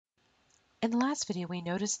In the last video, we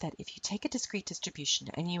noticed that if you take a discrete distribution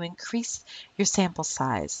and you increase your sample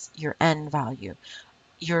size, your n value,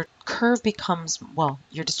 your curve becomes, well,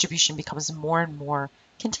 your distribution becomes more and more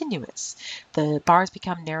continuous. The bars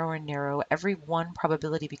become narrower and narrower. Every one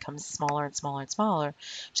probability becomes smaller and smaller and smaller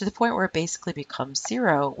to the point where it basically becomes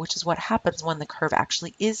zero, which is what happens when the curve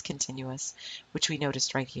actually is continuous, which we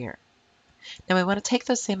noticed right here. Now we want to take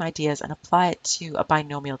those same ideas and apply it to a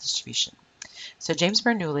binomial distribution. So James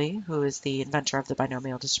Bernoulli, who is the inventor of the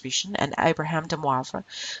binomial distribution, and Abraham de Moivre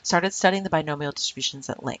started studying the binomial distributions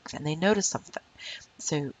at length, and they noticed something.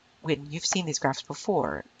 So when you've seen these graphs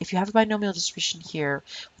before, if you have a binomial distribution here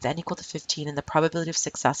with n equal to 15 and the probability of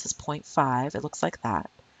success is 0.5, it looks like that.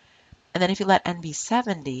 And then if you let n be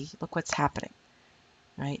 70, look what's happening,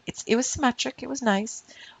 right? It was symmetric, it was nice,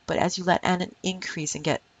 but as you let n increase and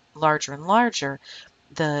get larger and larger,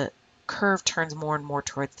 the curve turns more and more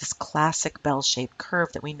towards this classic bell-shaped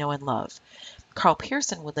curve that we know and love. Carl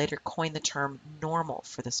Pearson would later coin the term normal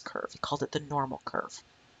for this curve. He called it the normal curve.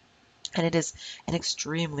 And it is an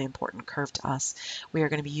extremely important curve to us. We are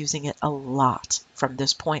going to be using it a lot from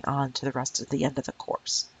this point on to the rest of the end of the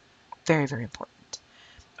course. Very, very important.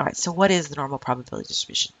 All right, so what is the normal probability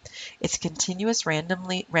distribution? It's a continuous random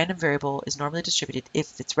variable is normally distributed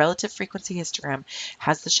if its relative frequency histogram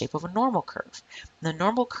has the shape of a normal curve. And the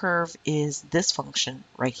normal curve is this function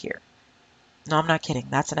right here. No, I'm not kidding.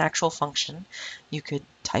 That's an actual function. You could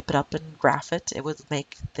type it up and graph it. It would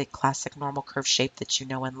make the classic normal curve shape that you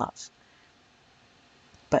know and love.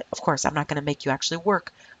 But of course, I'm not going to make you actually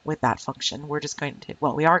work with that function. We're just going to,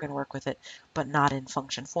 well, we are going to work with it, but not in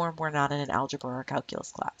function form. We're not in an algebra or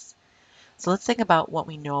calculus class. So let's think about what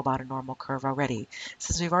we know about a normal curve already,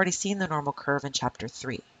 since we've already seen the normal curve in chapter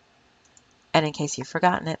 3. And in case you've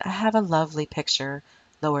forgotten it, I have a lovely picture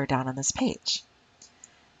lower down on this page.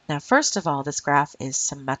 Now, first of all, this graph is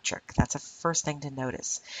symmetric. That's a first thing to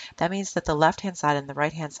notice. That means that the left-hand side and the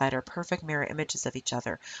right-hand side are perfect mirror images of each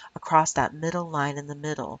other across that middle line in the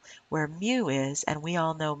middle where mu is, and we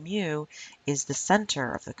all know mu is the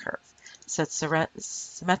center of the curve. So it's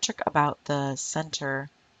symmetric about the center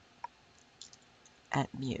at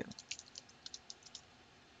mu.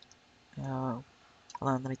 Oh,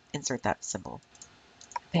 hold on, let me insert that symbol.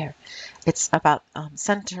 There. It's about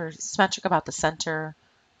symmetric about the center.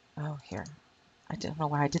 Oh, here. I don't know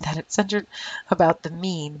why I did that. It's centered about the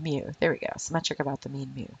mean mu. There we go. Symmetric about the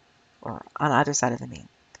mean mu, or on either side of the mean.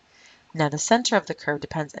 Now, the center of the curve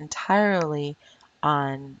depends entirely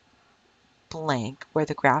on blank, where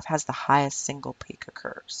the graph has the highest single peak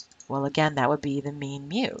occurs. Well, again, that would be the mean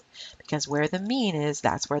mu, because where the mean is,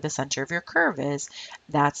 that's where the center of your curve is.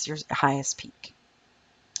 That's your highest peak.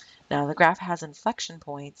 Now, the graph has inflection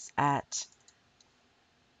points at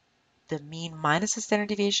the mean minus the standard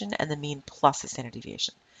deviation and the mean plus the standard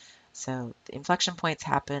deviation. So the inflection points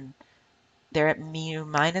happen, they're at mu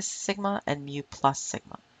minus sigma and mu plus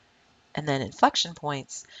sigma. And then inflection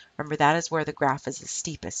points, remember that is where the graph is the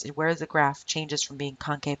steepest, where the graph changes from being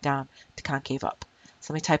concave down to concave up.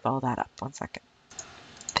 So let me type all that up, 1 second.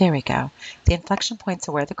 There we go. The inflection points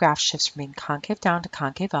are where the graph shifts from being concave down to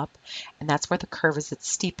concave up, and that's where the curve is its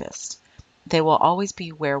steepest. They will always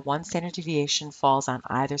be where one standard deviation falls on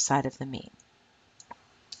either side of the mean.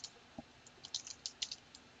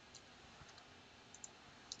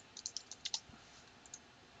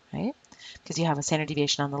 Right? Because you have a standard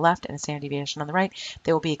deviation on the left and a standard deviation on the right,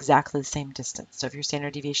 they will be exactly the same distance. So if your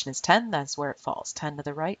standard deviation is 10, that's where it falls. 10 to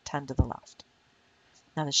the right, 10 to the left.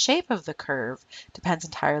 Now the shape of the curve depends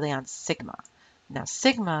entirely on sigma. Now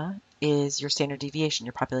sigma is your standard deviation,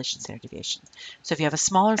 your population standard deviation. So if you have a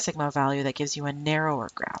smaller sigma value, that gives you a narrower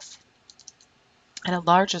graph. And a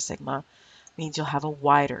larger sigma means you'll have a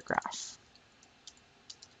wider graph.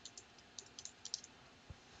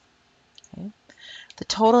 Okay. The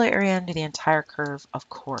total area under the entire curve, of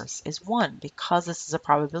course, is 1 because this is a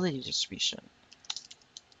probability distribution.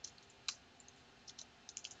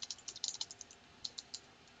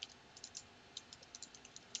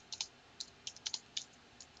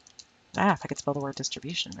 If I could spell the word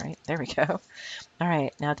distribution, right? There we go. All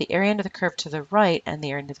right, now the area under the curve to the right and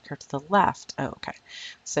the area under the curve to the left. Oh, okay.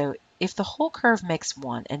 So if the whole curve makes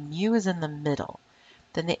 1 and mu is in the middle,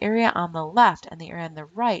 then the area on the left and the area on the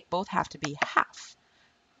right both have to be half,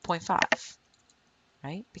 0.5,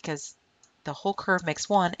 right? Because the whole curve makes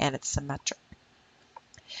 1 and it's symmetric.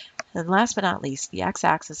 And last but not least, the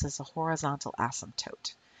x-axis is a horizontal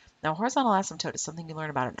asymptote. Now, horizontal asymptote is something you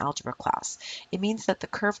learn about in algebra class. It means that the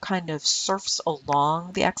curve kind of surfs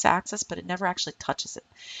along the x-axis, but it never actually touches it.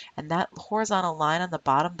 And that horizontal line on the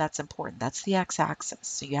bottom, that's important. That's the x-axis,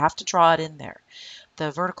 so you have to draw it in there.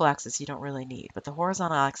 The vertical axis you don't really need, but the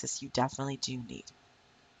horizontal axis you definitely do need.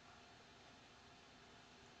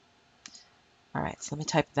 All right, so let me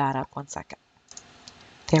type that up 1 second.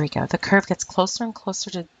 There we go. The curve gets closer and closer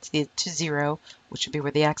to 0, which would be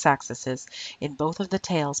where the x-axis is, in both of the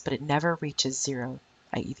tails, but it never reaches 0,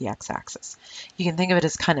 i.e. the x-axis. You can think of it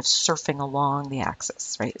as kind of surfing along the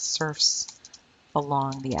axis, right? It surfs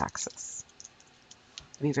along the axis.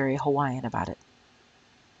 Be very Hawaiian about it.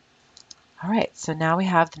 All right, so now we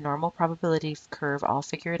have the normal probability curve all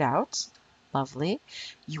figured out. Lovely.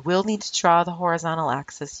 You will need to draw the horizontal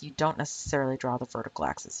axis. You don't necessarily draw the vertical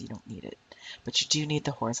axis. You don't need it. But you do need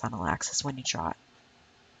the horizontal axis when you draw it.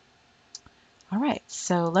 All right,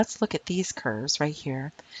 so let's look at these curves right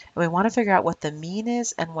here. And we want to figure out what the mean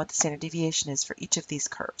is and what the standard deviation is for each of these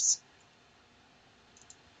curves.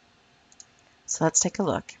 So let's take a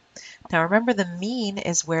look. Now remember, the mean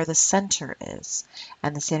is where the center is,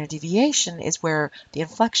 and the standard deviation is where the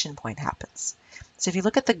inflection point happens. So if you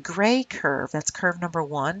look at the gray curve, that's curve number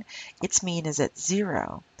 1, its mean is at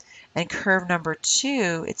 0. And curve number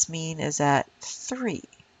 2, its mean is at 3.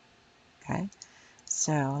 Okay,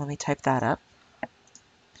 so let me type that up.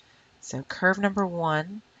 So curve number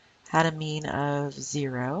 1 had a mean of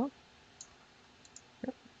 0,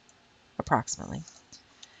 approximately.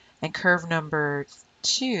 And curve number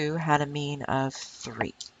 2 had a mean of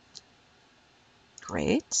 3.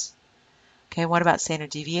 Great. Okay, what about standard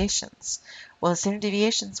deviations? Well, the standard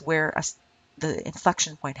deviation is where the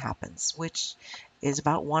inflection point happens, which is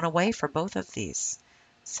about 1 away for both of these.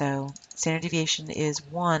 So standard deviation is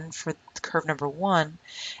 1 for curve number 1.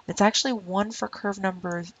 It's actually 1 for curve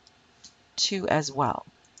number 2 as well.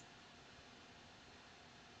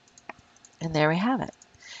 And there we have it.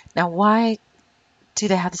 Now, why do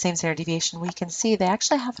they have the same standard deviation? We can see they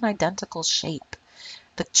actually have an identical shape.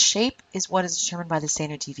 The shape is what is determined by the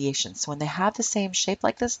standard deviation. So when they have the same shape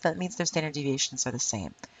like this, that means their standard deviations are the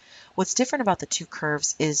same. What's different about the two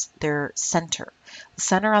curves is their center. The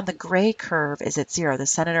center on the gray curve is at 0. The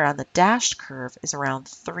center on the dashed curve is around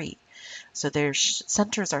 3. So their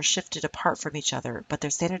centers are shifted apart from each other, but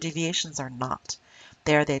their standard deviations are not.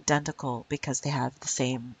 They are identical because they have the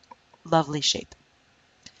same lovely shape.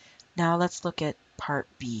 Now let's look at part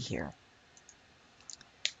B here.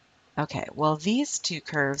 Okay, well, these two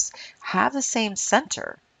curves have the same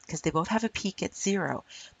center because they both have a peak at 0,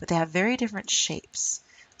 but they have very different shapes.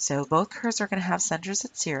 So both curves are going to have centers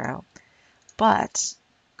at 0, but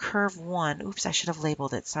curve 1, oops, I should have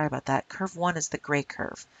labeled it. Sorry about that. Curve 1 is the gray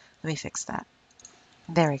curve. Let me fix that.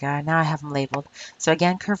 There we go. Now I have them labeled. So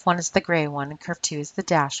again, curve 1 is the gray one, and curve 2 is the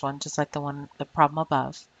dashed one, just like the problem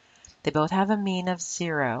above. They both have a mean of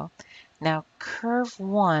 0. Now curve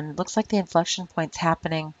 1 looks like the inflection point's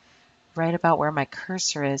happening right about where my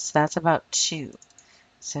cursor is. So that's about 2.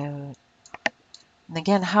 So, and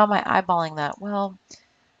again, how am I eyeballing that? Well,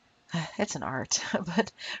 it's an art,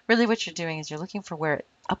 but really what you're doing is you're looking for where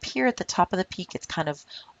up here at the top of the peak, it's kind of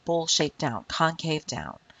bowl-shaped down, concave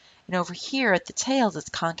down. And over here at the tails, it's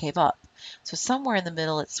concave up. So somewhere in the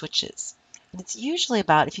middle, it switches. And it's usually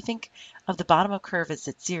about, if you think of the bottom of curve is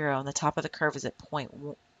at 0 and the top of the curve is at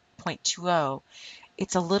 0.20,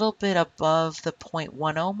 it's a little bit above the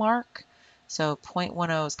 0.10 mark. So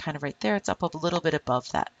 0.10 is kind of right there. It's up a little bit above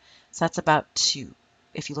that. So that's about 2.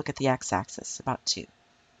 If you look at the x-axis, about 2.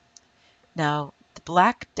 Now, the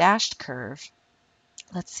black dashed curve,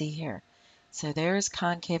 let's see here. So there's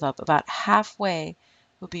concave up. About halfway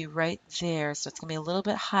would be right there. So it's going to be a little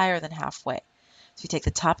bit higher than halfway. So you take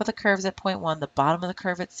the top of the curves at 0.1, the bottom of the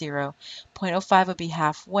curve at 0. 0.05 would be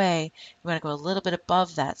halfway. You want to go a little bit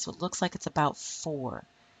above that. So it looks like it's about 4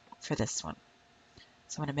 for this one.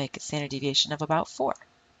 So I'm going to make a standard deviation of about 4.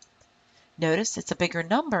 Notice it's a bigger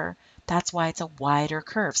number. That's why it's a wider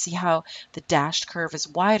curve. See how the dashed curve is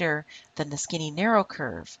wider than the skinny narrow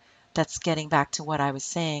curve? That's getting back to what I was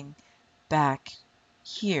saying back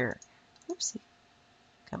here. Oopsie,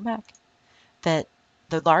 come back. That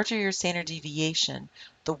the larger your standard deviation,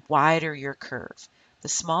 the wider your curve. The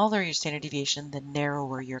smaller your standard deviation, the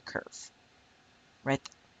narrower your curve. Right?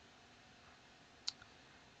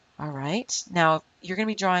 All right, now you're going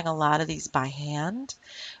to be drawing a lot of these by hand.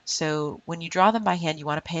 So when you draw them by hand, you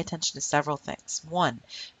want to pay attention to several things. 1,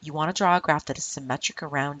 you want to draw a graph that is symmetric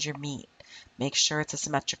around your mean. Make sure it's a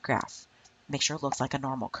symmetric graph. Make sure it looks like a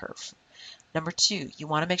normal curve. Number 2, you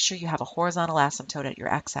want to make sure you have a horizontal asymptote at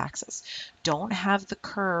your x-axis. Don't have the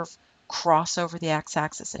curve cross over the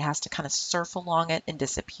x-axis. It has to kind of surf along it and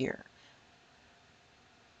disappear.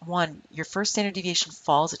 1, your first standard deviation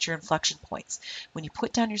falls at your inflection points. When you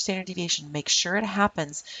put down your standard deviation, make sure it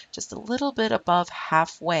happens just a little bit above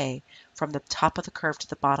halfway from the top of the curve to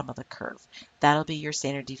the bottom of the curve. That'll be your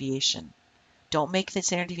standard deviation. Don't make the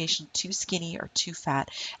standard deviation too skinny or too fat,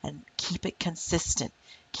 and keep it consistent.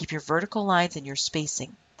 Keep your vertical lines and your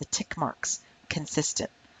spacing, the tick marks, consistent.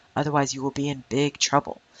 Otherwise, you will be in big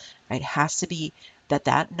trouble. Right? It has to be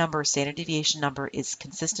that number, standard deviation number, is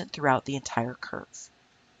consistent throughout the entire curve.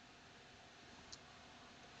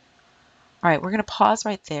 All right, we're going to pause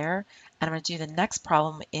right there, and I'm going to do the next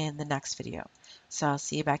problem in the next video. So I'll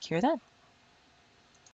see you back here then.